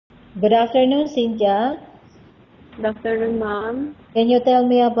Good afternoon, Cynthia. Good afternoon, ma'am. Can you tell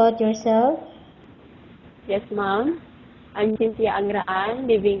me about yourself? Yes, ma'am. I'm Cynthia Angraan,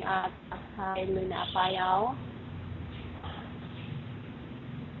 living at Pasay, Luna, Apayao.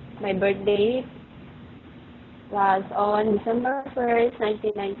 My birthday was on December 1st,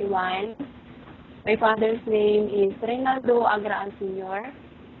 1991. My father's name is Reynaldo Angraan Sr.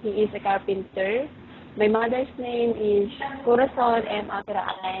 He is a carpenter. My mother's name is Corazon M.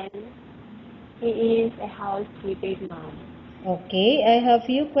 Angraan. He is a housekeeping mom. Okay, I have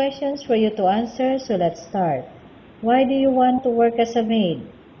few questions for you to answer, so let's start. Why do you want to work as a maid?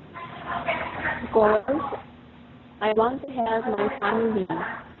 Because I want to help my family.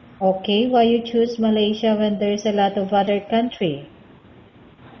 Okay, why you choose Malaysia when there's a lot of other country?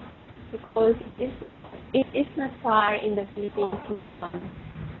 Because it is not far in the Philippines, ma'am.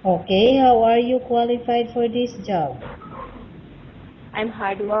 Okay, how are you qualified for this job? I'm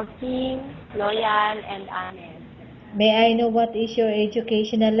hardworking, loyal, and honest. May I know what is your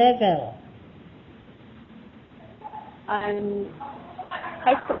educational level? I'm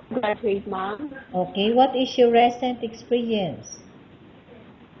high school graduate, ma'am. Okay, what is your recent experience?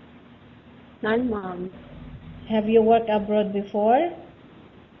 None, ma'am. Have you worked abroad before?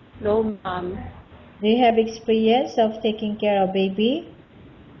 No, ma'am. Do you have experience of taking care of baby?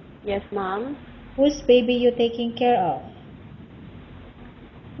 Yes, ma'am. Whose baby you taking care of?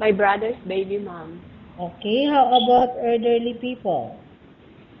 My brother's baby, ma'am. Okay, how about elderly people?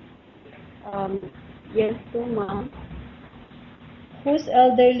 Yes, too, ma'am. Whose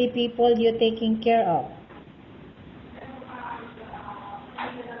elderly people you taking care of?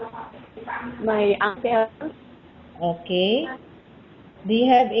 My uncle. Okay. Do you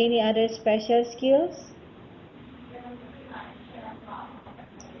have any other special skills?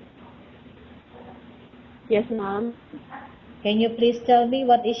 Yes, ma'am. Can you please tell me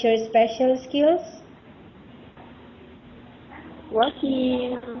what is your special skills?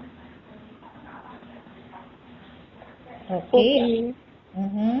 Working, Okay. cooking.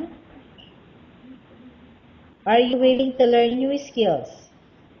 Are you willing to learn new skills?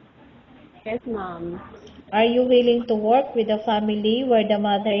 Yes, ma'am. Are you willing to work with a family where the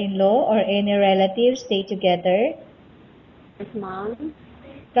mother-in-law or any relatives stay together? Yes, ma'am.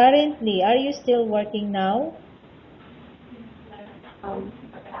 Currently, are you still working now?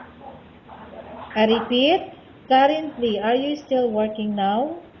 I repeat, currently, are you still working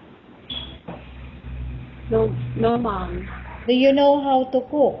now? No, ma'am. Do you know how to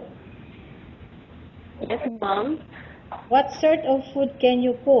cook? Yes, ma'am. What sort of food can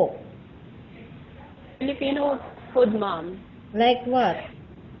you cook? Filipino food, ma'am. Like what?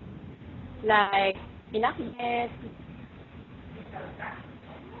 Like pinakbet.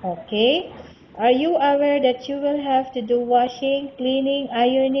 Okay. Are you aware that you will have to do washing, cleaning,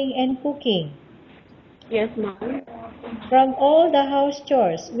 ironing, and cooking? Yes, ma'am. From all the house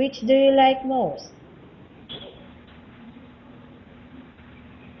chores, which do you like most?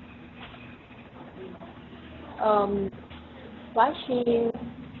 Washing,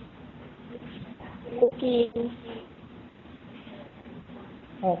 cooking.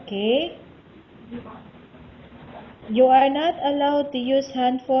 Okay. You are not allowed to use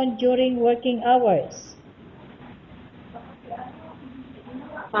handphone during working hours.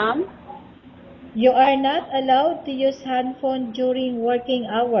 Ma'am? You are not allowed to use handphone during working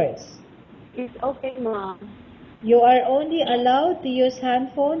hours. It's okay, ma'am. You are only allowed to use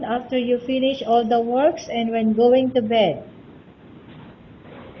handphone after you finish all the works and when going to bed.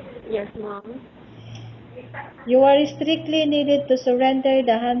 Yes, ma'am. You are strictly needed to surrender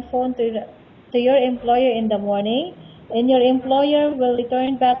the handphone to your employer in the morning, and your employer will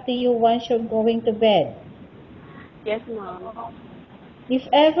return back to you once you're going to bed. Yes, ma'am. If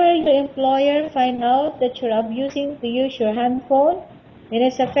ever your employer finds out that you're abusing to use your handphone and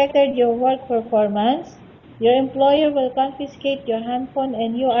it's affected your work performance, your employer will confiscate your handphone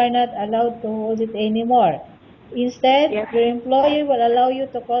and you are not allowed to hold it anymore. Instead, Yes. your employer will allow you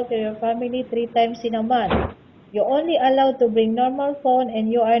to call to your family 3 times in a month. You're only allowed to bring normal phone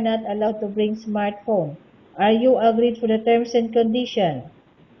and you are not allowed to bring smartphone. Are you agreed for the terms and conditions?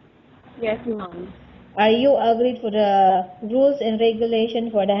 Yes, ma'am. Are you agreed for the rules and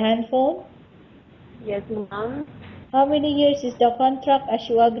regulation for the handphone? Yes, ma'am. How many years is the contract as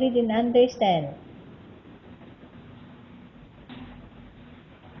you agreed and understand?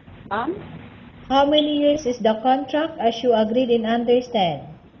 Ma'am? How many years is the contract as you agreed and understand?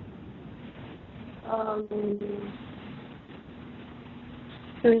 Um,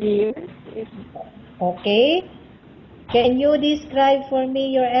 2 years. Is Okay. Can you describe for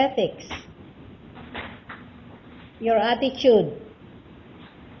me your ethics? Your attitude?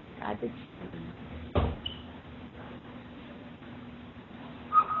 attitude.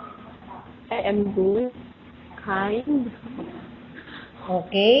 I am good, kind.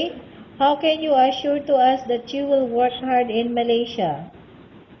 Okay. How can you assure to us that you will work hard in Malaysia?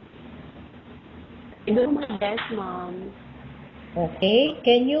 I do my best, Mom. Okay.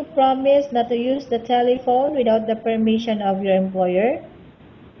 Can you promise not to use the telephone without the permission of your employer?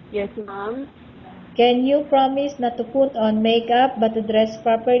 Yes, Mom. Can you promise not to put on makeup but to dress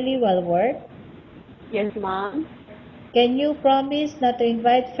properly while work? Yes, Mom. Can you promise not to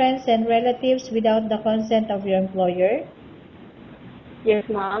invite friends and relatives without the consent of your employer? Yes,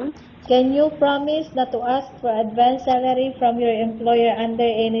 Mom. Can you promise not to ask for advance salary from your employer under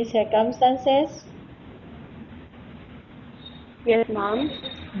any circumstances? Yes, Mom.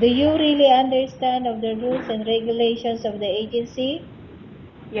 Do you really understand of the rules and regulations of the agency?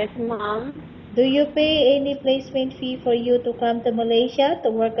 Yes, Mom. Do you pay any placement fee for you to come to Malaysia to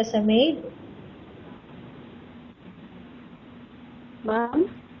work as a maid? Mom.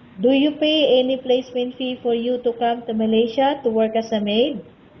 Do you pay any placement fee for you to come to Malaysia to work as a maid?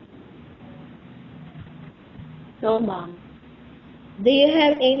 No, Mom. Do you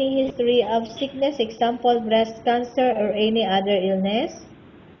have any history of sickness, example breast cancer or any other illness?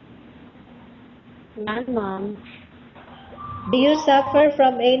 None, Mom. Do you suffer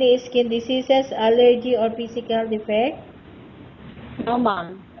from any skin diseases, allergy or physical defect? No,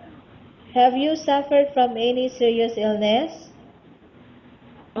 Mom. Have you suffered from any serious illness?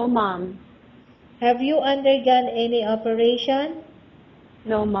 No, Mom. Have you undergone any operation?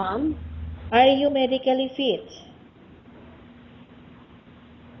 No, Mom. Are you medically fit?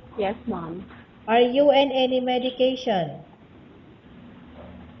 Yes, Mom. Are you on any medication?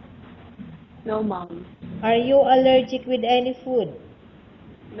 No, Mom. Are you allergic with any food?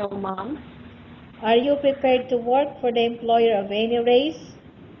 No, Mom. Are you prepared to work for the employer of any race?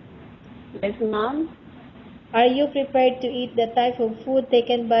 Yes, Mom. Are you prepared to eat the type of food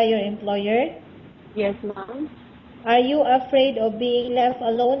taken by your employer? Yes, Mom. Are you afraid of being left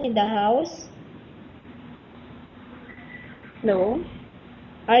alone in the house? No.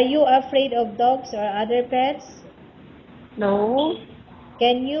 Are you afraid of dogs or other pets? No.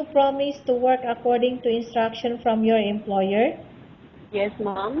 Can you promise to work according to instruction from your employer? Yes,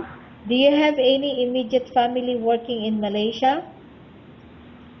 Mom. Do you have any immediate family working in Malaysia?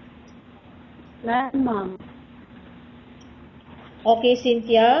 None, Mom. Okay,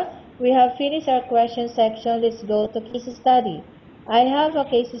 Cynthia, we have finished our question section. Let's go to case study. I have a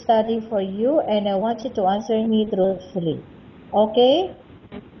case study for you and I want you to answer me truthfully. Okay?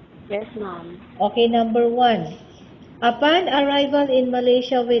 Yes, Mom. Okay, number 1. Upon arrival in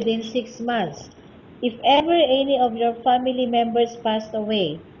Malaysia within 6 months, if ever any of your family members passed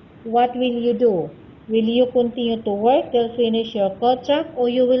away, what will you do? Will you continue to work till finish your contract or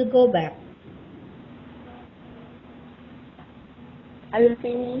you will go back? I will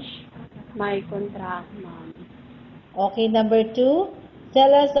finish my contract, Mom. Okay, number 2.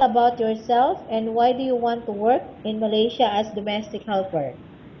 Tell us about yourself and why do you want to work in Malaysia as domestic helper?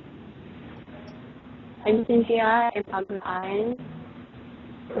 I'm Cynthia. I'm Agraan,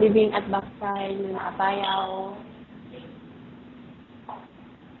 living at Baksay, Apayao.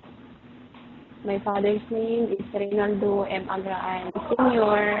 My father's name is Reynaldo M. Agraan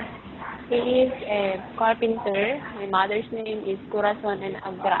Sr. He is a carpenter. My mother's name is Corazon and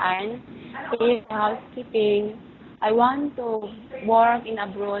Agraan. He is housekeeping. I want to work in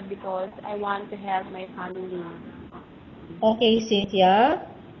abroad because I want to help my family. Okay, Cynthia.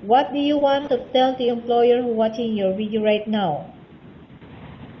 What do you want to tell the employer who watching your video right now?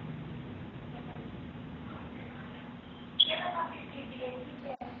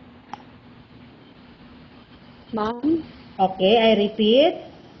 Mom, Okay, I repeat.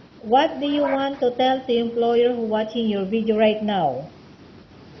 What do you want to tell the employer who watching your video right now?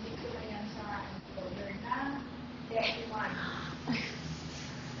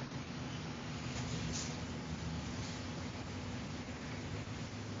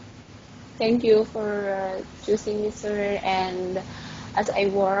 thank you for choosing me, sir. And as I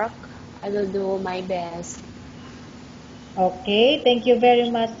work, I will do my best. Okay, thank you very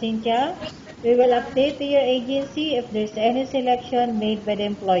much, Cynthia. We will update to your agency if there's any selection made by the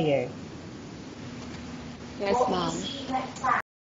employer. Yes, Mom.